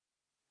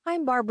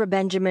I'm Barbara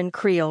Benjamin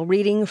Creel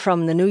reading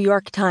from the New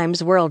York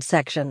Times World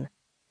section.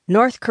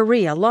 North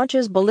Korea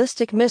launches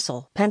ballistic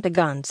missile,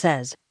 Pentagon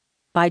says.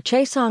 By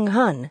Choe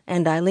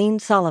and Eileen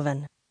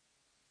Sullivan.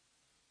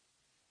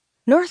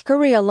 North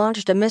Korea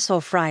launched a missile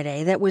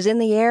Friday that was in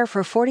the air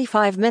for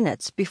 45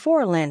 minutes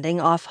before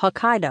landing off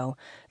Hokkaido,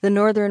 the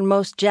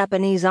northernmost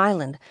Japanese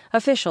island,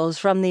 officials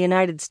from the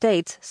United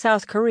States,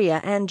 South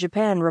Korea, and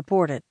Japan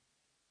reported.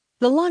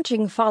 The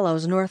launching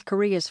follows North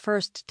Korea's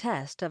first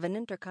test of an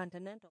intercontinental